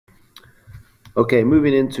Okay,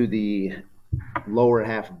 moving into the lower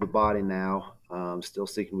half of the body now, still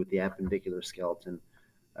sticking with the appendicular skeleton.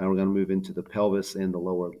 We're going to move into the pelvis and the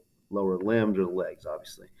lower limbs or the legs,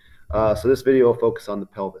 obviously. So this video will focus on the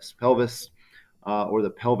pelvis. Pelvis or the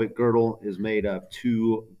pelvic girdle is made of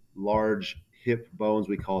two large hip bones.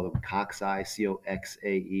 We call them coxae,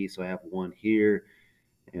 C-O-X-A-E. So I have one here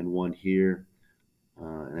and one here.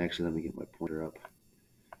 And actually, let me get my pointer up.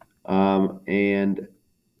 And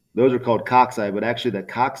those are called coxae, but actually the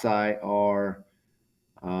coxae are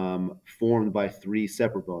formed by three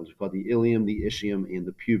separate bones. They're called the ilium, the ischium, and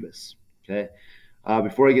the pubis. Okay.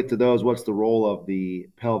 Before I get to those, what's the role of the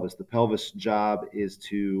pelvis? The pelvis job is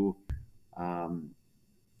to um,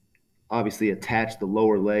 obviously attach the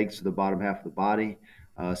lower legs to the bottom half of the body.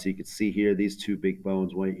 So you can see here, these two big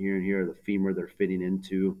bones, right here and here, the femur, they're fitting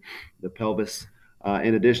into the pelvis.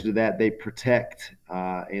 In addition to that, they protect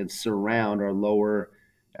and surround our lower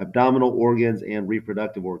abdominal organs and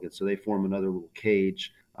reproductive organs. So they form another little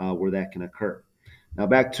cage where that can occur. Now,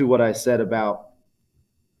 back to what I said about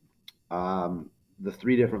the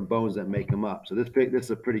three different bones that make them up. So this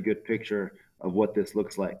is a pretty good picture of what this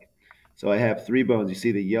looks like. So I have three bones. You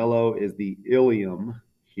see the yellow is the ilium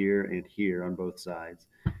here and here on both sides.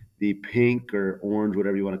 The pink or orange,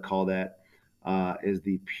 whatever you want to call that, is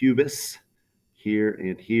the pubis here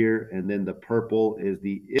and here. And then the purple is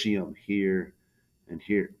the ischium here and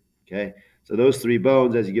here. Okay. So those three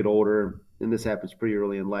bones, as you get older, and this happens pretty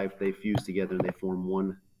early in life, they fuse together and they form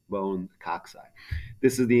one bone, coxae.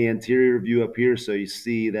 This is the anterior view up here. So you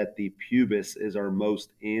see that the pubis is our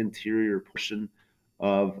most anterior portion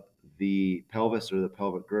of the pelvis or the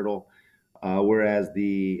pelvic girdle, whereas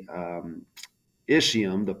the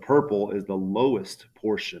ischium, the purple, is the lowest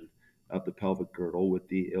portion of the pelvic girdle, with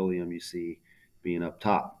the ilium you see being up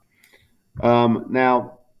top.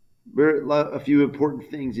 Now, a few important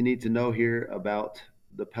things you need to know here about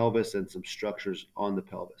the pelvis and some structures on the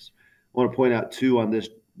pelvis. I want to point out two on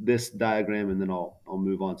this diagram, and then I'll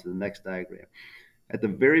move on to the next diagram. At the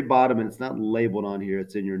very bottom, and it's not labeled on here,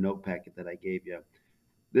 it's in your note packet that I gave you.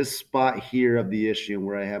 This spot here of the ischium,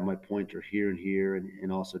 where I have my pointer here and here,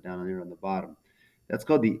 and also down there on the bottom, that's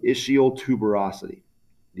called the ischial tuberosity.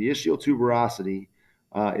 The ischial tuberosity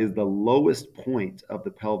is the lowest point of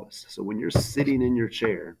the pelvis. So when you're sitting in your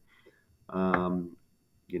chair,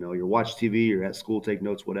 you're watching TV, you're at school, take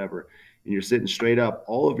notes, whatever, and you're sitting straight up,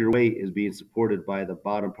 all of your weight is being supported by the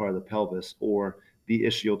bottom part of the pelvis, or the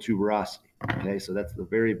ischial tuberosity. Okay, so that's the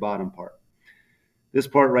very bottom part. This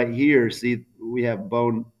part right here, see, we have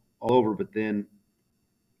bone all over, but then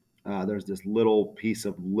there's this little piece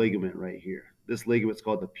of ligament right here. This ligament is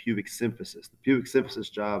called the pubic symphysis. The pubic symphysis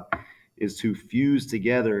job is to fuse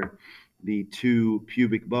together the two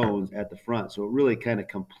pubic bones at the front. So it really kind of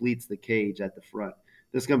completes the cage at the front.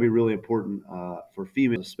 This is going to be really important for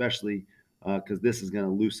females, especially because this is going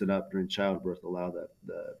to loosen up during childbirth, allow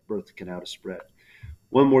the birth canal to spread.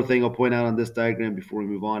 One more thing I'll point out on this diagram before we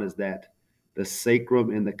move on is that the sacrum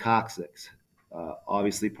and the coccyx,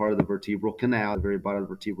 obviously part of the vertebral canal, the very bottom of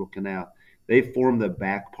the vertebral canal, they form the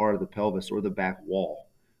back part of the pelvis or the back wall.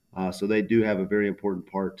 So they do have a very important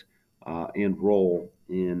part and role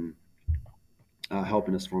in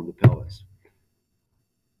helping us form the pelvis.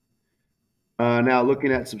 Now,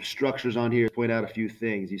 looking at some structures on here, point out a few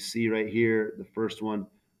things. You see right here, the first one,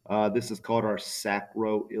 this is called our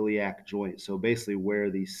sacroiliac joint. So basically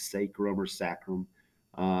where the sacrum or sacrum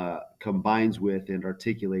combines with and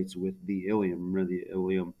articulates with the ilium. Remember, the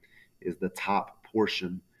ilium is the top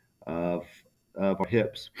portion of our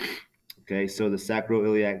hips. Okay, so the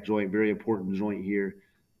sacroiliac joint, very important joint here.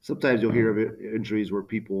 Sometimes you'll hear of injuries where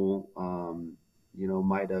people,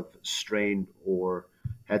 might have strained or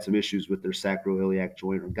had some issues with their sacroiliac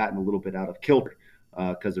joint or gotten a little bit out of kilter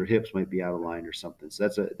because their hips might be out of line or something. So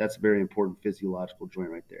that's a very important physiological joint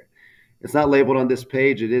right there. It's not labeled on this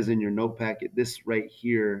page. It is in your note packet. This right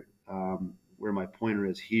here, where my pointer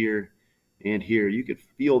is here and here, you could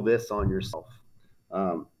feel this on yourself.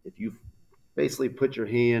 If you basically put your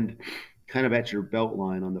hand kind of at your belt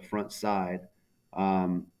line on the front side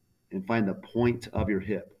and find the point of your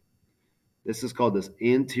hip. This is called this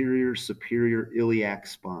anterior superior iliac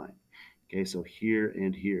spine. Okay, so here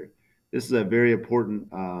and here. This is a very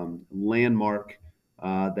important landmark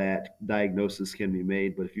that diagnosis can be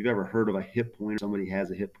made. But if you've ever heard of a hip pointer, somebody has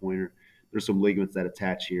a hip pointer, there's some ligaments that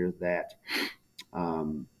attach here that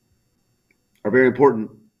are very important.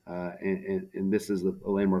 And this is a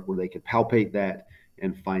landmark where they can palpate that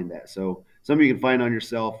and find that. So some of you can find on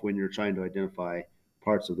yourself when you're trying to identify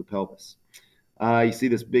parts of the pelvis. You see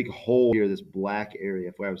this big hole here, this black area.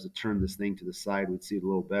 If I was to turn this thing to the side, we'd see it a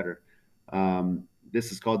little better.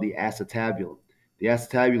 this is called the acetabulum. The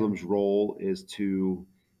acetabulum's role is to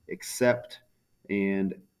accept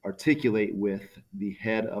and articulate with the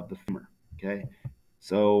head of the femur. Okay,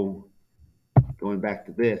 so going back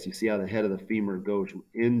to this, you see how the head of the femur goes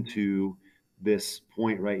into this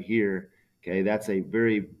point right here. Okay, that's a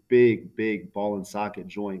very big ball and socket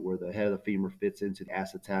joint where the head of the femur fits into the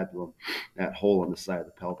acetabulum, that hole on the side of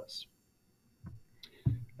the pelvis.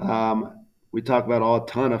 We talk about a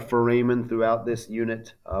ton of foramen throughout this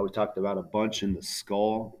unit. We talked about a bunch in the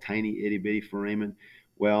skull, tiny itty bitty foramen.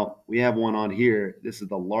 Well, we have one on here. This is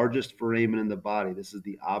the largest foramen in the body. This is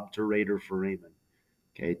the obturator foramen.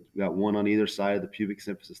 Okay, we got one on either side of the pubic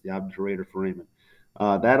symphysis, the obturator foramen.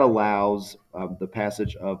 That allows the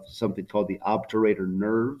passage of something called the obturator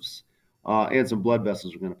nerves, and some blood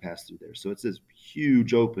vessels are going to pass through there. So it's this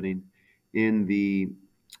huge opening in the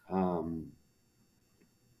um,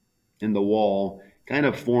 wall, kind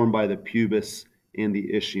of formed by the pubis and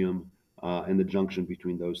the ischium, and the junction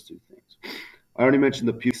between those two things. I already mentioned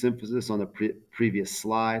the pubic symphysis on the previous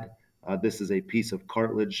slide. This is a piece of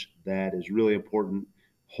cartilage that is really important,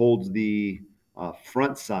 holds the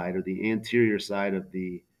front side or the anterior side of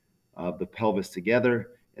the pelvis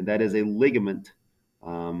together, and that is a ligament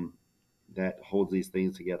that holds these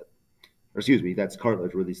things together. Or excuse me, that's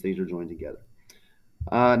cartilage where these things are joined together.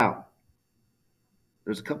 Now,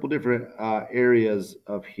 there's a couple different areas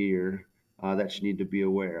of here that you need to be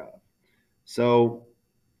aware of. So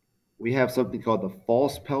we have something called the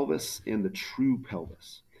false pelvis and the true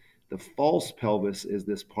pelvis. The false pelvis is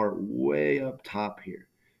this part way up top here.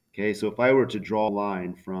 Okay, so if I were to draw a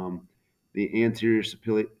line from the anterior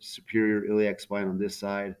superior iliac spine on this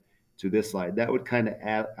side to this side, that would kind of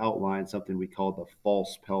outline something we call the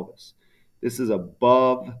false pelvis. This is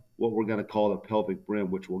above what we're going to call the pelvic brim,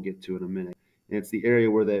 which we'll get to in a minute. And it's the area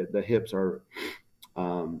where the hips are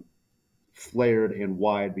flared and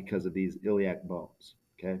wide because of these iliac bones.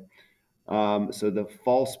 Okay. So the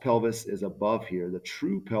false pelvis is above here. The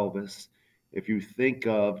true pelvis, if you think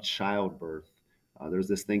of childbirth, there's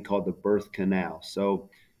this thing called the birth canal. So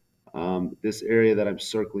this area that I'm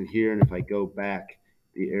circling here, and if I go back,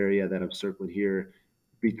 the area that I'm circling here,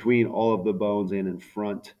 between all of the bones and in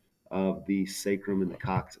front of the sacrum and the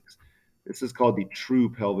coccyx. This is called the true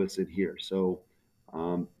pelvis in here. So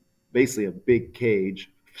basically a big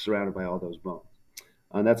cage surrounded by all those bones.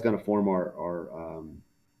 And that's going to form our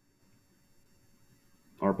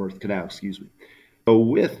birth canal, excuse me. So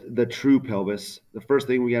with the true pelvis, the first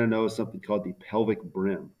thing we got to know is something called the pelvic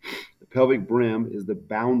brim. The pelvic brim is the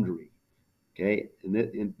boundary. Okay,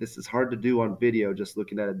 and this is hard to do on video just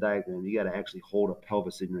looking at a diagram. You got to actually hold a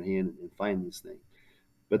pelvis in your hand and find these things.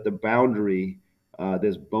 But the boundary,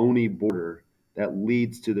 this bony border that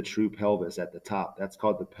leads to the true pelvis at the top, that's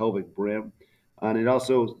called the pelvic brim. And it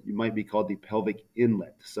also might be called the pelvic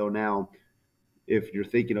inlet. So now, if you're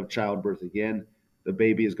thinking of childbirth again, the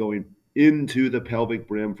baby is going into the pelvic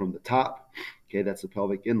brim from the top. Okay, that's the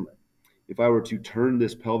pelvic inlet. If I were to turn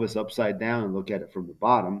this pelvis upside down and look at it from the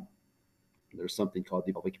bottom, there's something called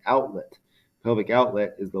the pelvic outlet. Pelvic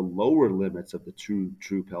outlet is the lower limits of the true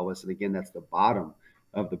pelvis. And again, that's the bottom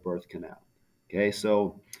of the birth canal. Okay,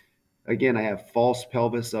 so again, I have false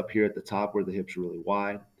pelvis up here at the top where the hips are really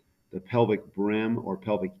wide. The pelvic brim or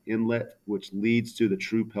pelvic inlet, which leads to the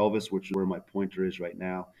true pelvis, which is where my pointer is right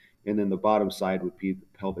now. And then the bottom side would be the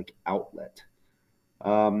pelvic outlet.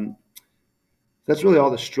 That's really all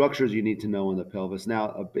the structures you need to know in the pelvis. Now,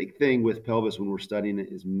 a big thing with pelvis when we're studying it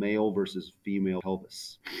is male versus female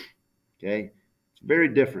pelvis. Okay, it's very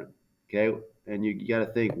different. Okay, and you got to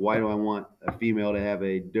think, why do I want a female to have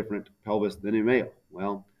a different pelvis than a male?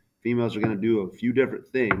 Well, females are going to do a few different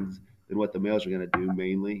things than what the males are going to do,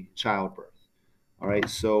 mainly childbirth. All right,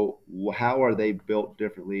 so how are they built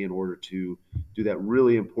differently in order to do that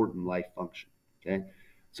really important life function? Okay,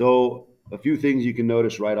 so a few things you can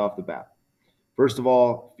notice right off the bat. First of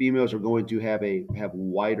all, females are going to have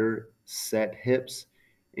wider set hips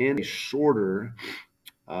and a shorter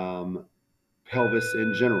pelvis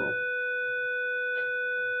in general.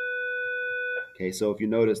 Okay, so if you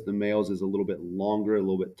notice, the males is a little bit longer, a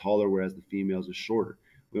little bit taller, whereas the females is shorter.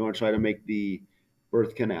 We want to try to make the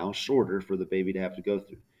birth canal shorter for the baby to have to go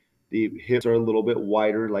through. The hips are a little bit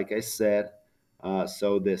wider, like I said,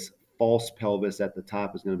 so this false pelvis at the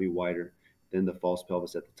top is going to be wider than the false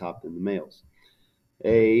pelvis at the top than the males.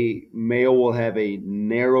 A male will have a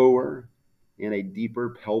narrower and a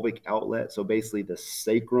deeper pelvic outlet. So basically the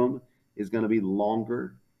sacrum is going to be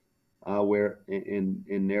longer where in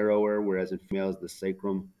narrower, whereas in females the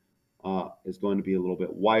sacrum is going to be a little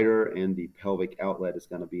bit wider and the pelvic outlet is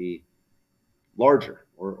going to be larger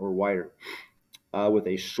or wider. with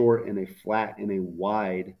a short and a flat and a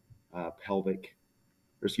wide pelvic,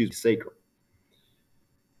 or excuse me, sacrum.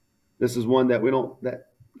 This is one that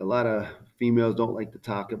a lot of females don't like to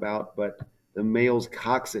talk about, but the male's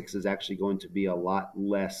coccyx is actually going to be a lot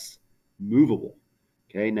less movable.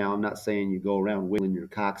 Okay, now I'm not saying you go around wiggling your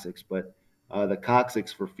coccyx, but the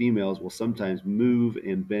coccyx for females will sometimes move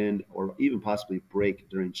and bend or even possibly break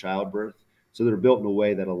during childbirth. So they're built in a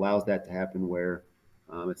way that allows that to happen where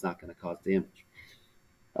it's not going to cause damage.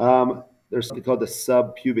 There's something called the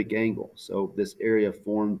subpubic angle. So this area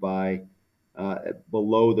formed by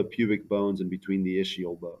below the pubic bones and between the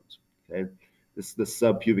ischial bones. Okay, this is the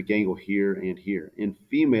subpubic angle here and here. In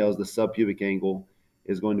females, the subpubic angle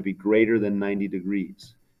is going to be greater than 90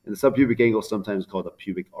 degrees. And the subpubic angle is sometimes called a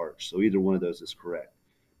pubic arch. So either one of those is correct.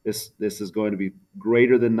 This is going to be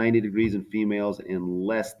greater than 90 degrees in females and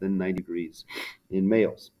less than 90 degrees in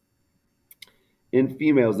males. In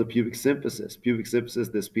females, the pubic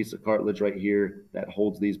symphysis, this piece of cartilage right here that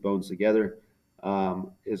holds these bones together,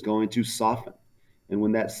 is going to soften. And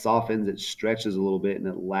when that softens, it stretches a little bit and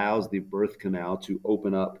it allows the birth canal to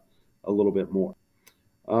open up a little bit more.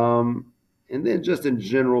 And then just in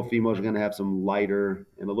general, females are going to have some lighter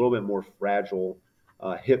and a little bit more fragile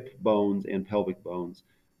hip bones and pelvic bones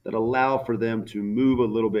that allow for them to move a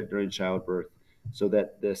little bit during childbirth so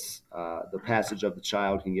that the passage of the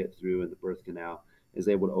child can get through and the birth canal is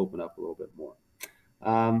able to open up a little bit more.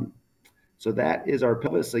 So that is our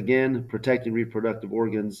pelvis, again, protecting reproductive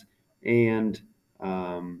organs and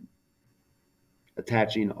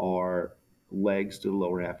attaching our legs to the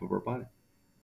lower half of our body.